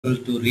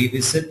to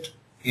revisit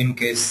in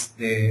case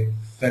they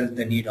felt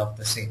the need of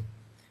the same.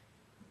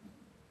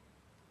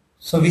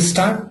 So we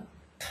start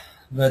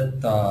with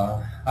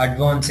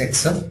Advanced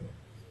Excel.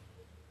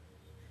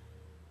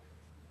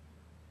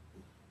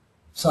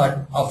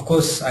 So of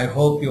course I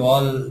hope you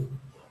all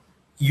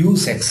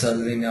use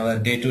Excel in our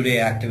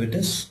day-to-day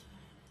activities.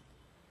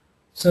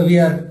 So we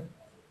are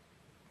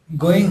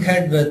going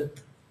ahead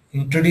with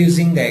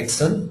introducing the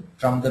Excel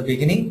from the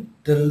beginning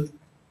till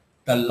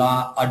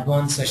the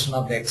advanced session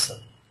of the Excel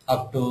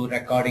up to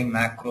recording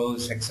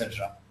macros,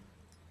 etc.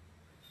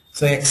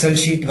 So Excel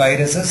sheet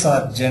viruses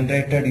are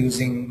generated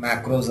using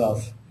macros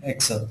of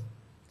Excel.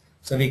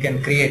 So we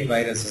can create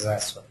viruses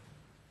as well.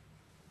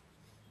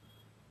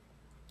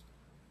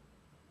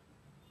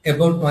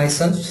 About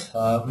myself,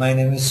 my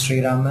name is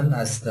Sriraman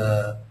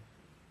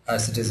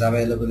as it is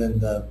available in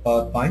the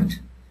PowerPoint.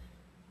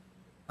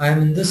 I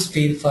am in this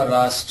field for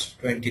last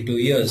 22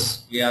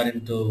 years. We are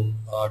into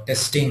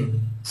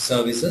testing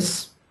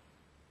services.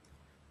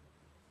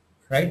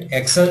 Right?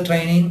 Excel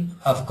training,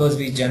 of course,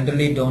 we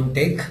generally don't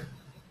take,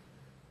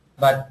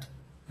 but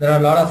there are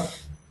a lot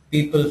of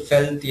people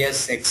felt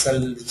yes,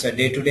 Excel it's a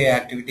day-to-day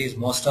activities.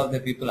 Most of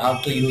the people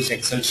have to use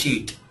Excel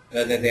sheet,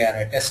 whether they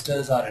are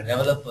testers or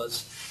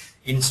developers,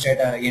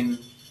 instead in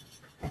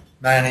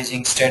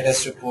managing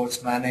status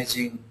reports,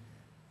 managing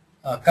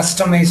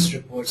customized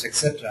reports,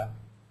 etc.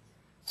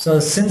 So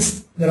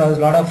since there are a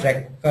lot of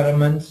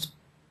requirements,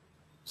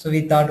 so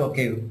we thought,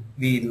 okay,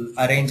 we'll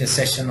arrange a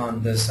session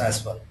on this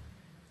as well.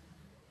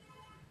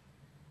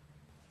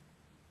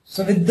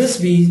 So with this,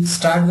 we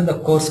start with the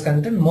course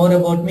content. More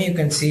about me you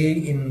can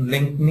see in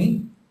link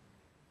me.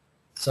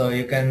 So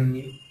you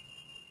can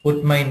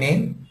put my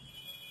name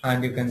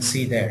and you can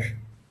see there.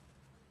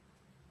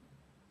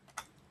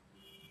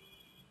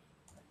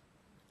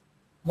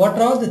 What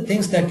are all the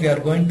things that we are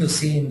going to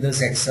see in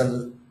this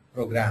Excel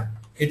program?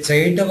 It's a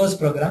 8 hours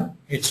program.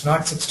 It's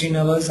not 16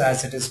 hours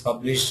as it is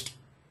published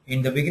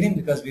in the beginning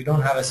because we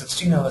don't have a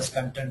 16 hours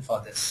content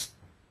for this.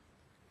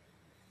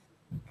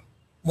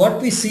 What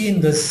we see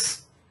in this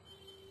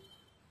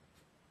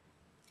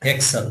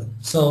Excel.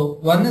 So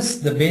one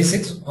is the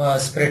basics,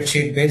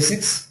 spreadsheet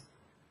basics.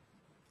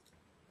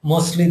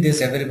 Mostly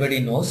this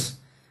everybody knows.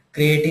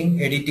 Creating,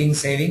 editing,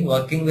 saving,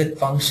 working with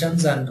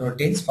functions and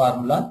routines,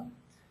 formula.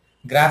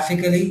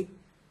 Graphically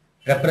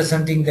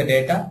representing the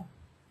data.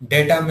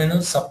 Data menu,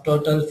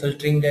 subtotal,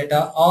 filtering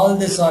data. All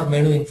these are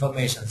menu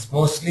informations.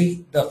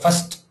 Mostly the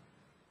first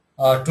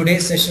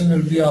today's session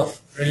will be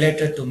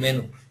related to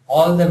menu.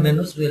 All the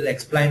menus will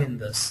explain in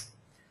this.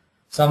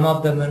 Some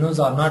of the menus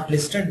are not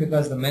listed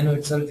because the menu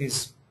itself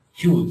is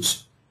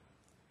huge.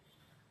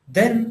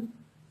 Then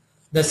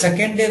the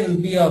second day will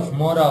be of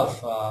more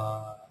of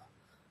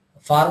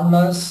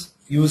formulas,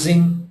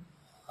 using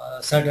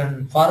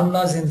certain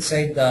formulas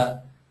inside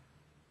our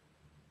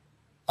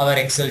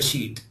Excel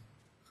sheet.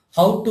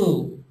 How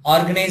to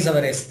organize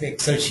our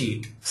Excel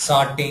sheet,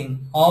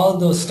 sorting, all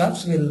those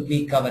stuffs will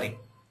be covering.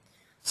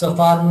 So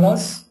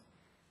formulas,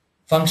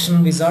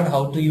 function wizard,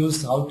 how to you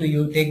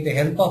take the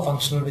help of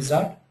functional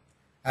wizard.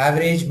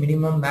 Average,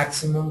 minimum,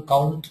 maximum,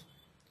 count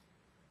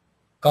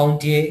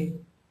A,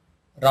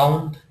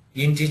 round,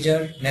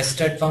 integer,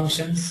 nested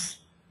functions,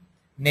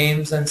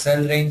 names and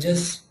cell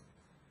ranges,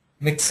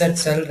 mixed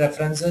cell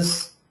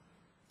references,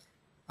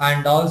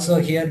 and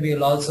also here we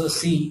will also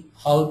see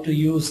how to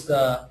use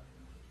the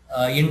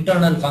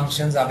internal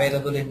functions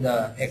available in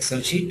the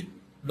Excel sheet,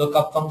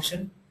 lookup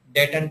function,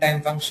 date and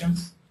time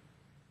functions.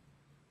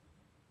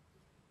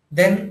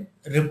 Then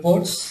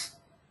reports,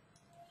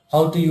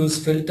 how to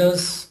use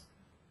filters,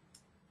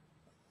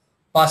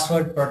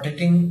 password,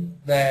 protecting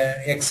the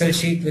Excel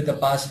sheet with the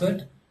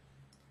password.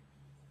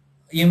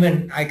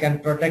 Even I can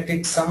protect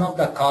it some of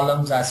the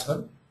columns as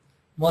well.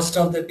 Most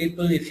of the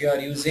people, if you are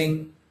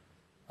using,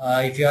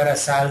 if you are a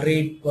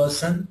salaried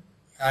person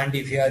and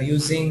if you are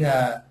using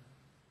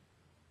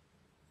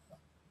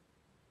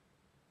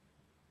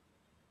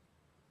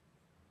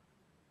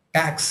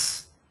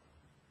tax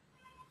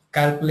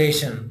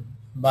calculation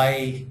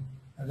by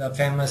the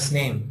famous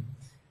name,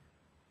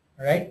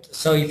 right?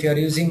 So if you are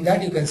using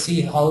that, you can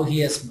see how he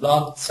has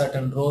blocked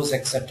certain rows,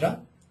 etc.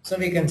 So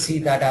we can see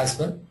that as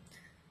well.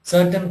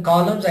 Certain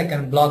columns I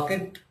can block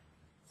it,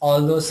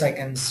 all those I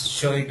can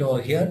show it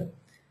over here.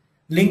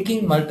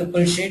 Linking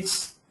multiple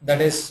sheets,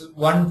 that is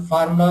one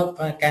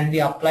formula can be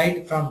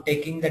applied from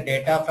taking the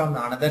data from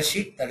another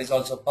sheet, that is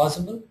also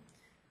possible.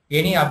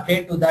 Any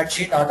update to that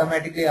sheet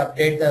automatically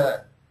update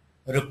the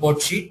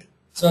report sheet.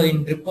 So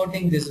in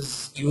reporting this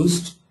is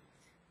used.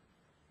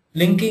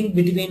 Linking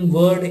between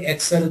Word,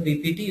 Excel,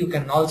 PPT, you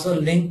can also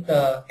link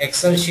the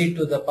Excel sheet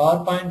to the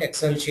PowerPoint,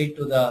 Excel sheet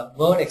to the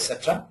Word,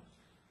 etc.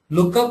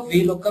 Lookup,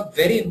 VLOOKUP,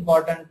 very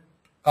important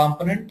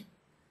component.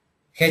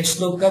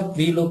 HLOOKUP,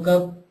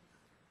 VLOOKUP,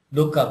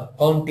 lookup,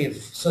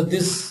 COUNTIF. So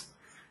these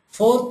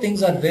four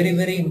things are very,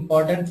 very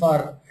important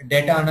for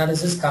data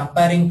analysis.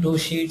 Comparing two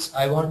sheets,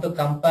 I want to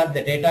compare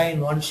the data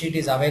in one sheet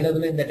is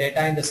available in the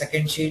data in the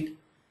second sheet,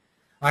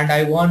 and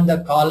I want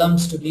the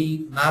columns to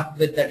be mapped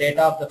with the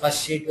data of the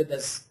first sheet with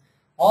this.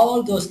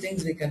 All those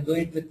things we can do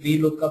it with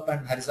VLOOKUP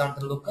and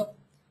horizontal lookup.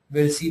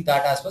 We'll see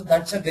that as well.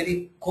 That's a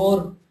very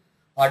core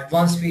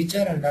advanced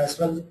feature and as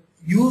well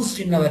used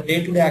in our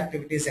day-to-day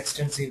activities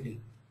extensively.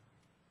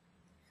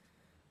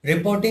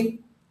 Reporting.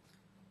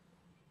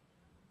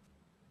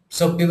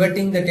 So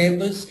pivoting the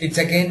tables, it's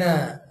again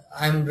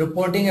I'm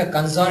reporting a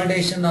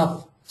consolidation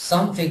of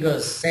some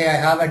figures. Say I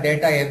have a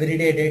data,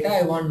 everyday data,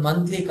 I want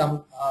monthly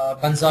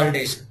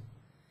consolidation.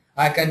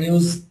 I can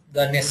use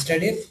the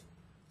nested if.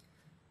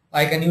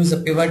 I can use a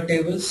pivot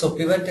table. So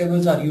pivot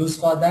tables are used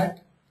for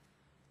that.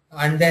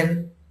 And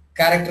then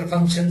character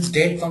functions,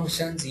 date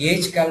functions,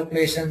 age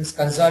calculations,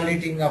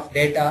 consolidating of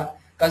data.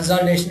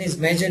 Consolidation is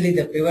majorly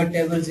the pivot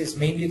tables is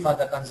mainly for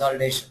the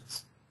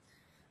consolidations.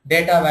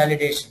 Data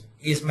validation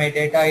is my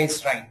data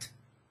is right.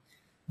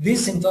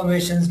 These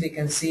informations we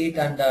can see it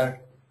under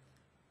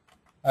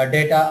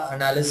data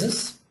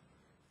analysis.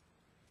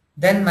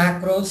 Then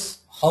macros,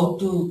 how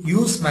to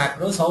use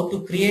macros, how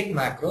to create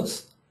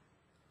macros.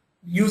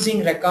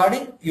 Using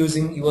recording,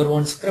 using your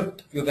own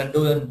script, you can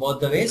do in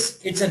both the ways.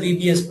 It's a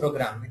VBS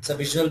program. It's a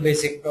Visual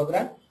Basic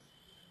program.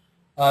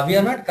 We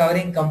are not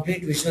covering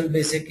complete Visual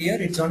Basic here.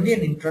 It's only an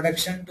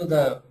introduction to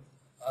the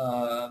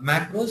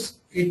macros.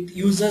 It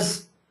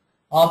uses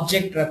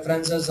object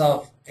references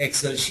of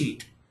Excel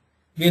sheet.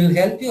 We'll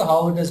help you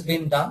how it has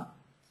been done.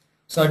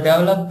 So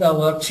develop the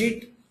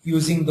worksheet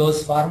using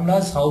those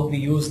formulas, how we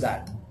use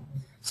that.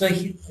 So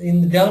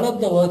in develop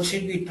the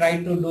worksheet, we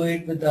try to do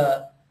it with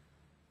a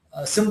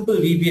simple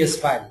VBS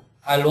file.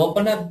 I'll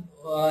open a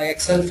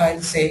Excel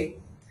file, say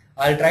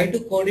I'll try to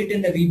code it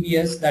in the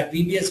VBS. That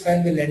VBS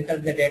file will enter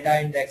the data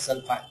in the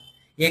Excel file.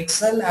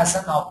 Excel as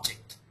an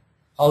object.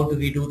 How do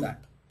we do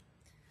that?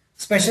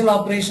 Special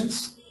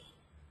operations,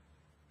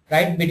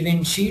 right,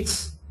 between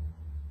sheets,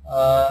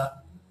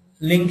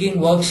 linking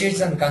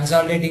worksheets and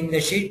consolidating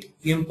the sheet,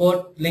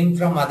 import link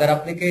from other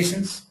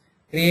applications,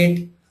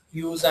 create,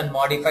 use and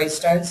modify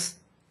styles.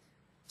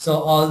 So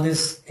all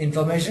this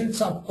information.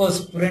 So of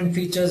course print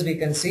features we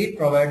can see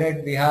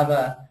provided we have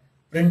a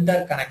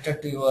printer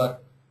connected to your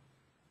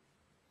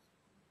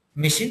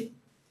machine.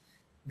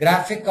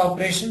 Graphic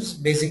operations,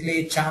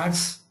 basically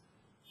charts,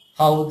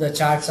 how the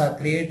charts are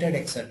created,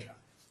 etc.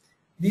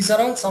 These are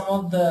all some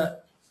of the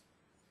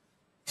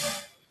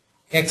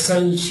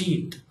Excel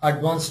sheet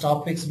advanced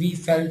topics we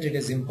felt it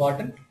is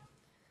important.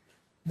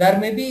 There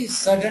may be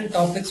certain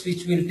topics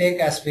which we'll take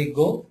as we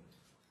go.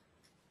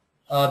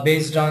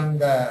 Based on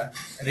the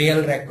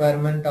real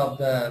requirement of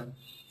the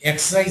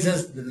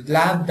exercises, the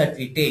lab that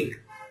we take.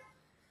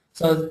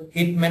 So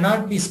it may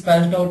not be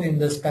spelled out in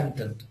this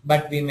content,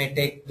 but we may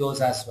take those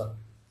as well.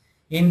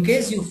 In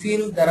case you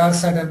feel there are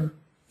certain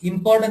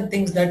important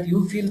things that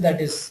you feel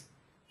that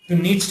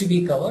needs to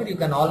be covered, you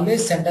can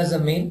always send us a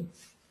mail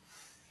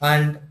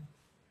and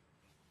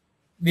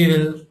we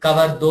will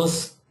cover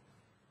those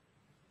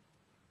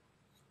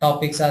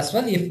topics as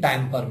well if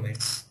time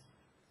permits.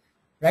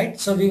 Right,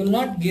 so we will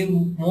not give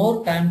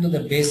more time to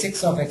the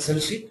basics of Excel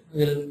sheet.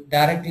 We will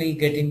directly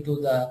get into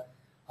the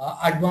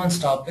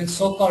advanced topics,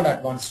 so-called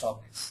advanced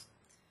topics.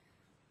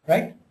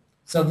 Right,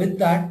 so with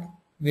that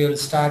we will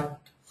start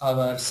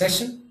our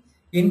session.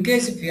 In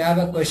case if you have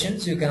a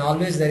questions, you can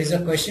always, there is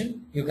a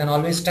question, you can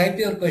always type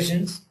your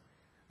questions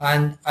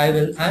and I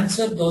will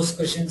answer those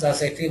questions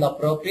as I feel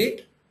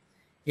appropriate.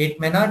 It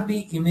may not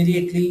be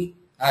immediately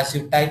as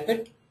you type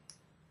it.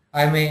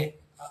 I may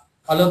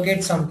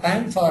allocate some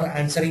time for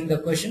answering the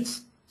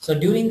questions. So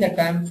during that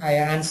time I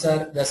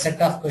answer the set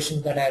of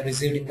questions that I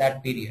received in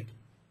that period.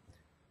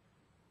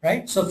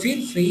 Right? So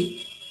feel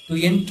free to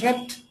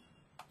interrupt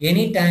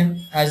anytime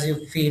as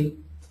you feel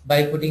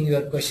by putting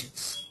your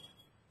questions.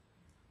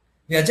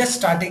 We are just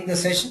starting the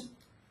session.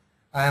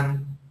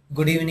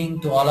 Good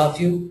evening to all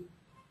of you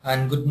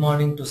and good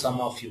morning to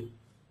some of you.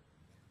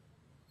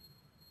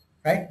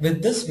 Right?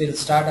 With this we'll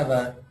start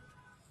our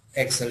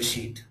Excel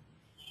sheet.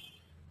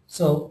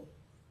 So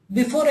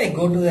before I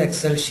go to the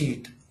Excel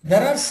sheet,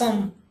 there are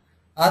some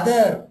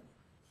other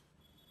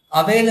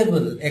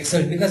available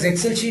Excel, because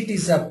Excel sheet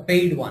is a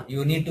paid one.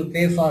 You need to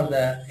pay for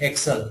the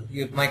Excel,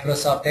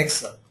 Microsoft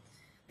Excel.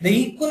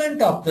 The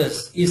equivalent of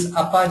this is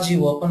Apache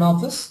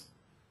OpenOffice.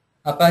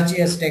 Apache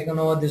has taken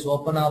over this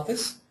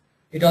OpenOffice.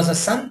 It was a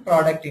Sun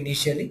product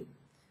initially.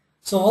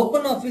 So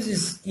OpenOffice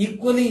is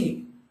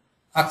equally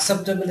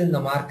acceptable in the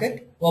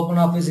market.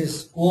 OpenOffice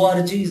is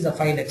ORG is the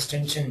file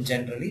extension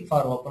generally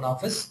for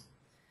OpenOffice.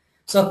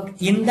 So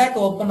in that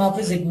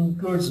OpenOffice it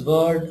includes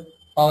Word,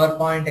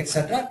 PowerPoint,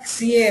 etc.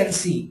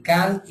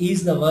 Cal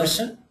is the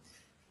version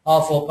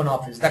of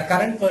OpenOffice. The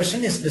current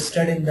version is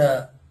listed in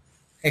the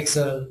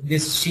Excel,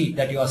 this sheet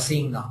that you are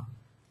seeing now.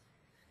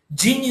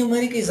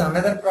 GNumeric is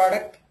another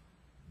product,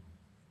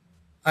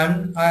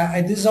 and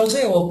this is also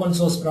an open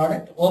source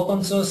product.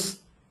 Open source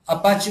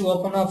Apache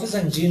OpenOffice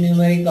and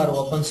GNumeric are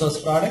open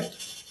source product,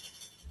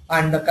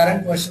 and the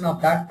current version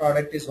of that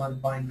product is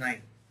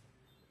 1.9.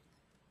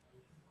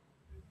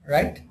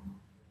 Right?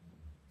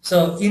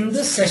 So in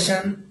this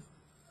session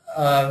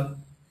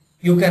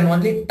you can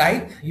only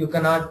type, you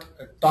cannot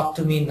talk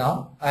to me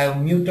now. I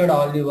have muted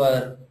all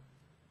your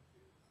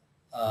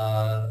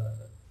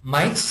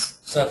mics,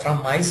 so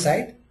from my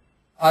side,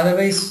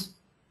 otherwise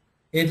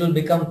it will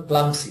become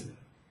clumsy.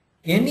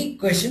 Any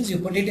questions you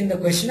put it in the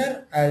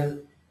questionnaire, I'll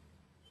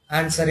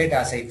answer it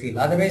as I feel,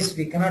 otherwise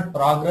we cannot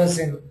progress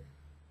in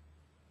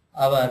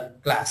our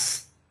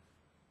class.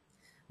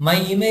 My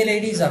email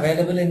ID is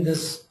available in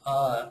this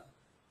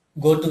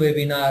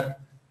GoToWebinar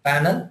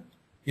panel.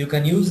 You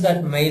can use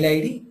that mail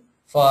ID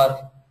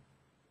for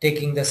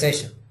taking the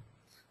session.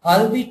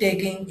 I'll be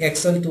taking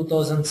Excel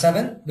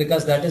 2007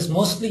 because that is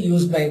mostly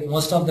used by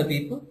most of the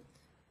people.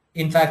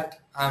 In fact,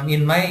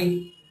 in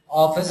my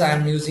office I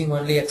am using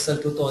only Excel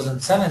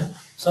 2007,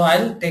 so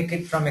I'll take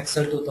it from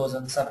Excel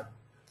 2007.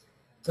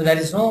 So there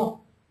is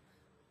no,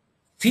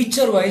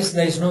 feature wise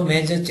there is no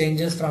major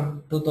changes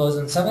from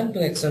 2007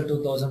 to Excel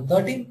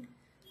 2013.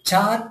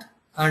 Chart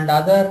and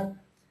other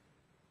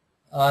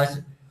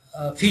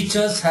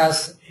features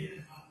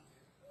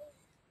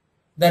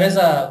there is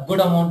a good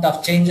amount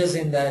of changes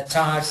in the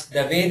charts,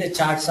 the way the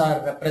charts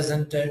are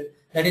represented,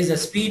 that is the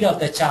speed of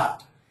the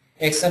chart,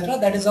 etc.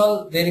 That is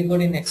all very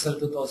good in Excel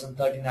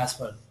 2013 as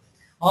well.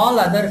 All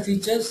other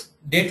features,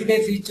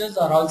 day-to-day features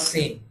are all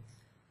same,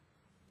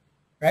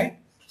 right?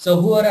 So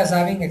whoever is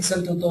having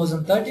Excel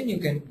 2013, you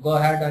can go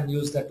ahead and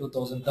use the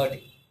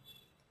 2013,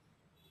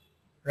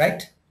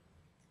 right?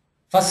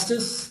 First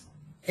is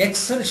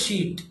Excel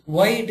sheet.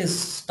 Why it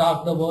is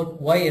talked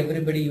about, why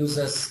everybody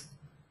uses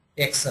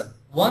Excel.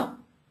 One,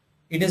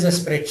 it is a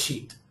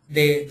spreadsheet.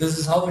 This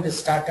is how it is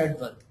started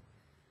with.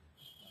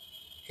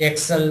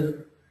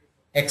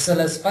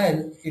 XLS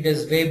file, it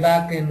is way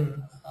back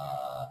in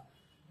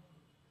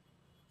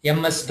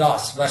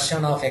MS-DOS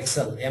version of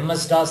Excel.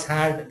 MS-DOS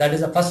had, that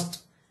is the first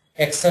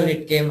Excel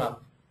it came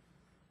up.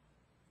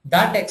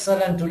 That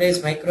Excel and today's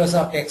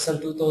Microsoft Excel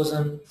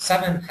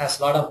 2007 has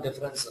a lot of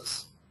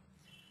differences.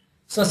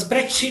 So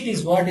spreadsheet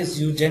is what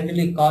is you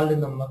generally called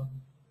in the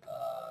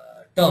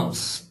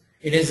terms.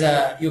 It is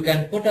you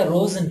can put a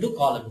rows into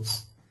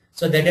columns.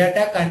 So the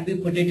data can be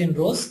put it in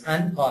rows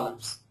and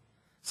columns.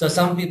 So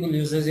some people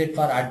uses it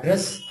for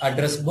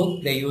address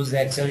book, they use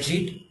the Excel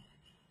sheet.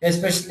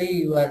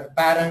 Especially your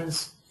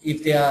parents,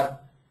 if they are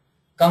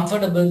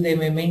comfortable, they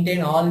may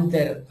maintain all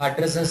their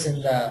addresses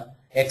in the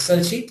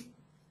Excel sheet.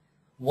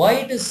 Why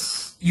it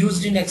is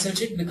used in Excel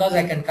sheet? Because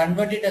I can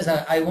convert it as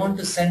I want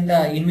to send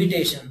an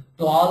invitation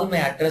to all my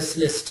address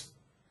list.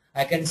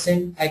 I can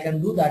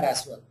do that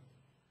as well.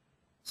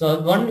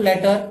 So one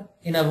letter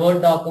in a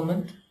Word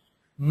document,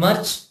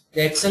 merge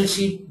the Excel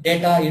sheet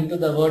data into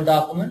the Word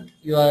document,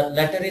 your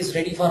letter is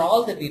ready for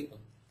all the people.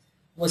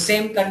 The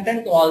same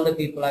content to all the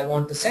people I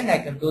want to send, I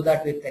can do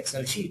that with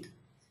Excel sheet.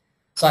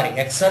 Sorry,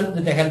 Excel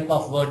with the help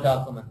of Word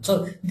document.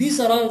 So these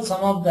are all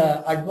some of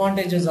the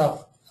advantages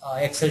of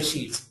Excel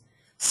sheets.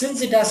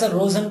 Since it has a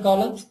rows and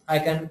columns, I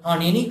can,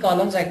 on any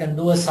columns I can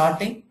do a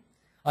sorting.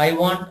 I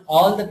want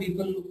all the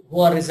people who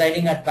are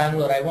residing at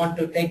Bangalore, I want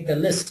to take the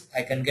list,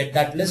 I can get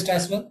that list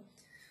as well.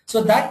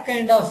 So that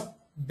kind of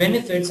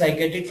benefits I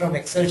get it from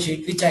Excel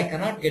sheet, which I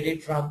cannot get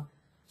it from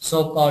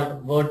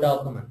so-called Word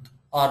document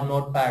or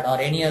Notepad or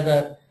any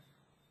other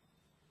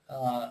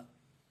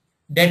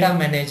data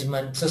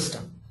management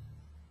system.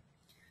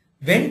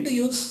 When to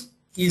use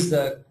is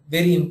the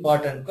very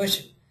important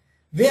question.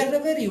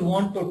 Wherever you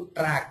want to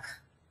track,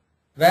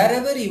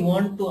 wherever you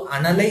want to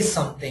analyze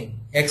something,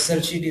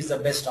 Excel sheet is the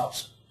best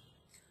option.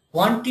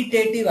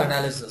 Quantitative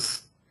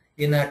analysis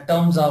in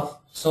terms of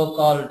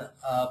so-called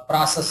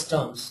process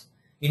terms,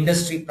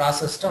 industry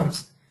process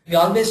terms, we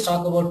always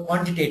talk about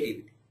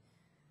quantitativity.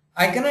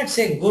 I cannot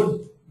say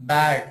good,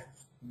 bad,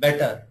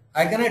 better.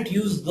 I cannot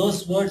use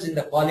those words in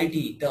the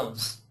quality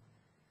terms.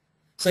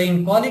 So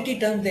in quality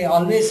terms, they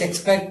always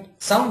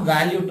expect some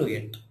value to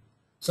it.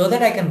 So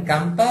that I can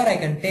compare, I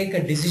can take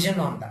a decision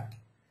on that.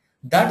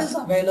 That is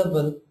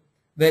available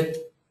with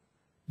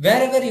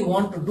wherever you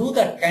want to do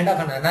that kind of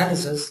an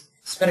analysis.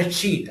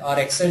 Spreadsheet or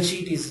Excel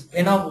sheet is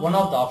one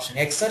of the options.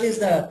 Excel is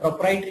the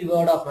proprietary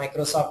word of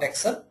Microsoft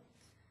Excel.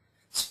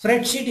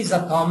 Spreadsheet is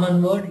a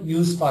common word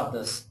used for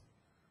this.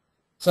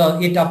 So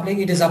it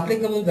is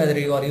applicable whether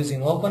you are using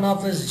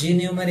OpenOffice,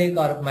 GNumeric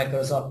or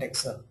Microsoft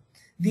Excel.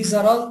 These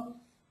are all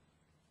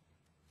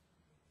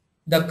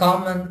the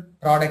common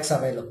products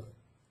available.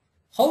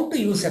 How to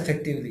use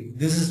effectively?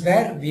 This is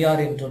where we are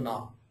into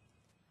now.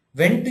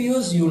 When to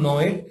use, you know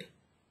it.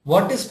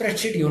 What is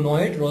spreadsheet? You know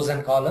it, rows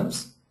and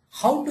columns.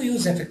 How to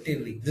use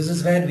effectively? This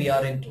is where we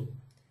are into.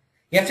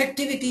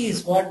 Effectivity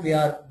is what we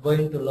are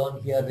going to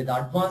learn here with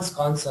advanced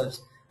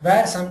concepts,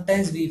 where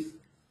sometimes we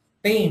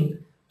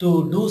paint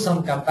to do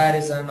some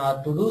comparison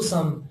or to do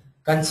some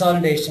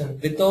consolidation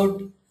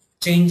without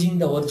changing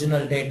the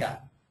original data,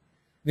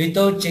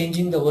 without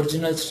changing the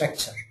original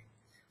structure.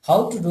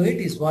 How to do it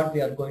is what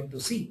we are going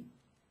to see.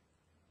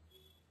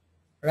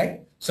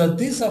 Right? So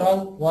these are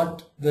all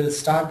what we'll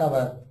start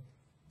our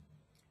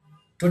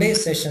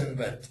today's session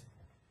with.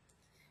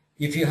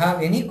 If you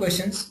have any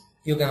questions,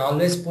 you can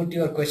always put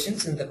your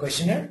questions in the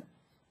questionnaire,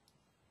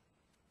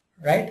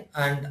 right?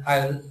 And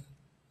I'll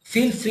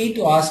feel free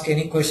to ask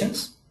any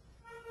questions.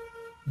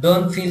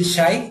 Don't feel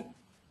shy,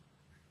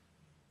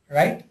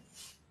 right?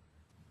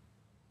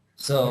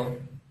 So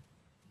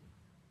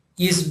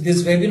is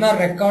this webinar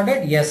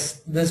recorded?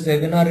 Yes, this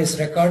webinar is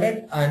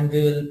recorded, and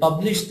we will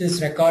publish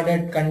this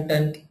recorded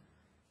content,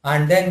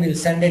 and then we'll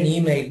send an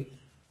email,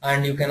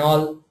 and you can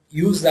all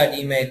use that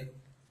email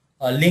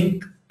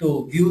link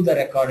to view the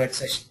recorded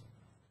session.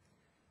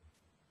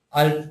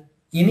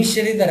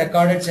 Initially the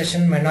recorded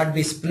session may not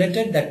be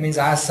splitted. That means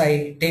as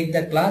I take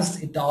the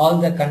class, all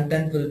the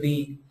content will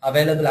be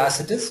available as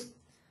it is.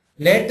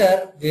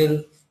 Later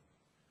we'll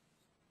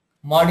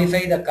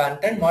modify the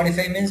content.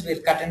 Modify means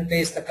we'll cut and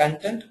paste the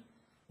content.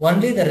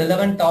 Only the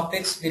relevant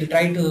topics we'll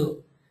try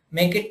to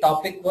make it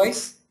topic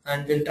wise,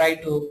 and we'll try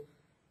to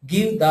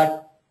give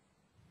that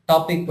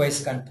topic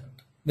wise content.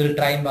 We'll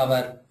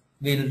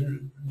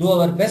do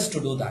our best to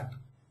do that.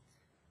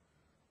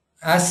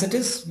 As it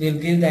is, we'll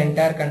give the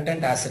entire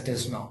content as it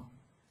is now.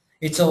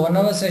 It's a 1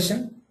 hour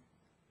session,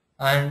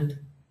 and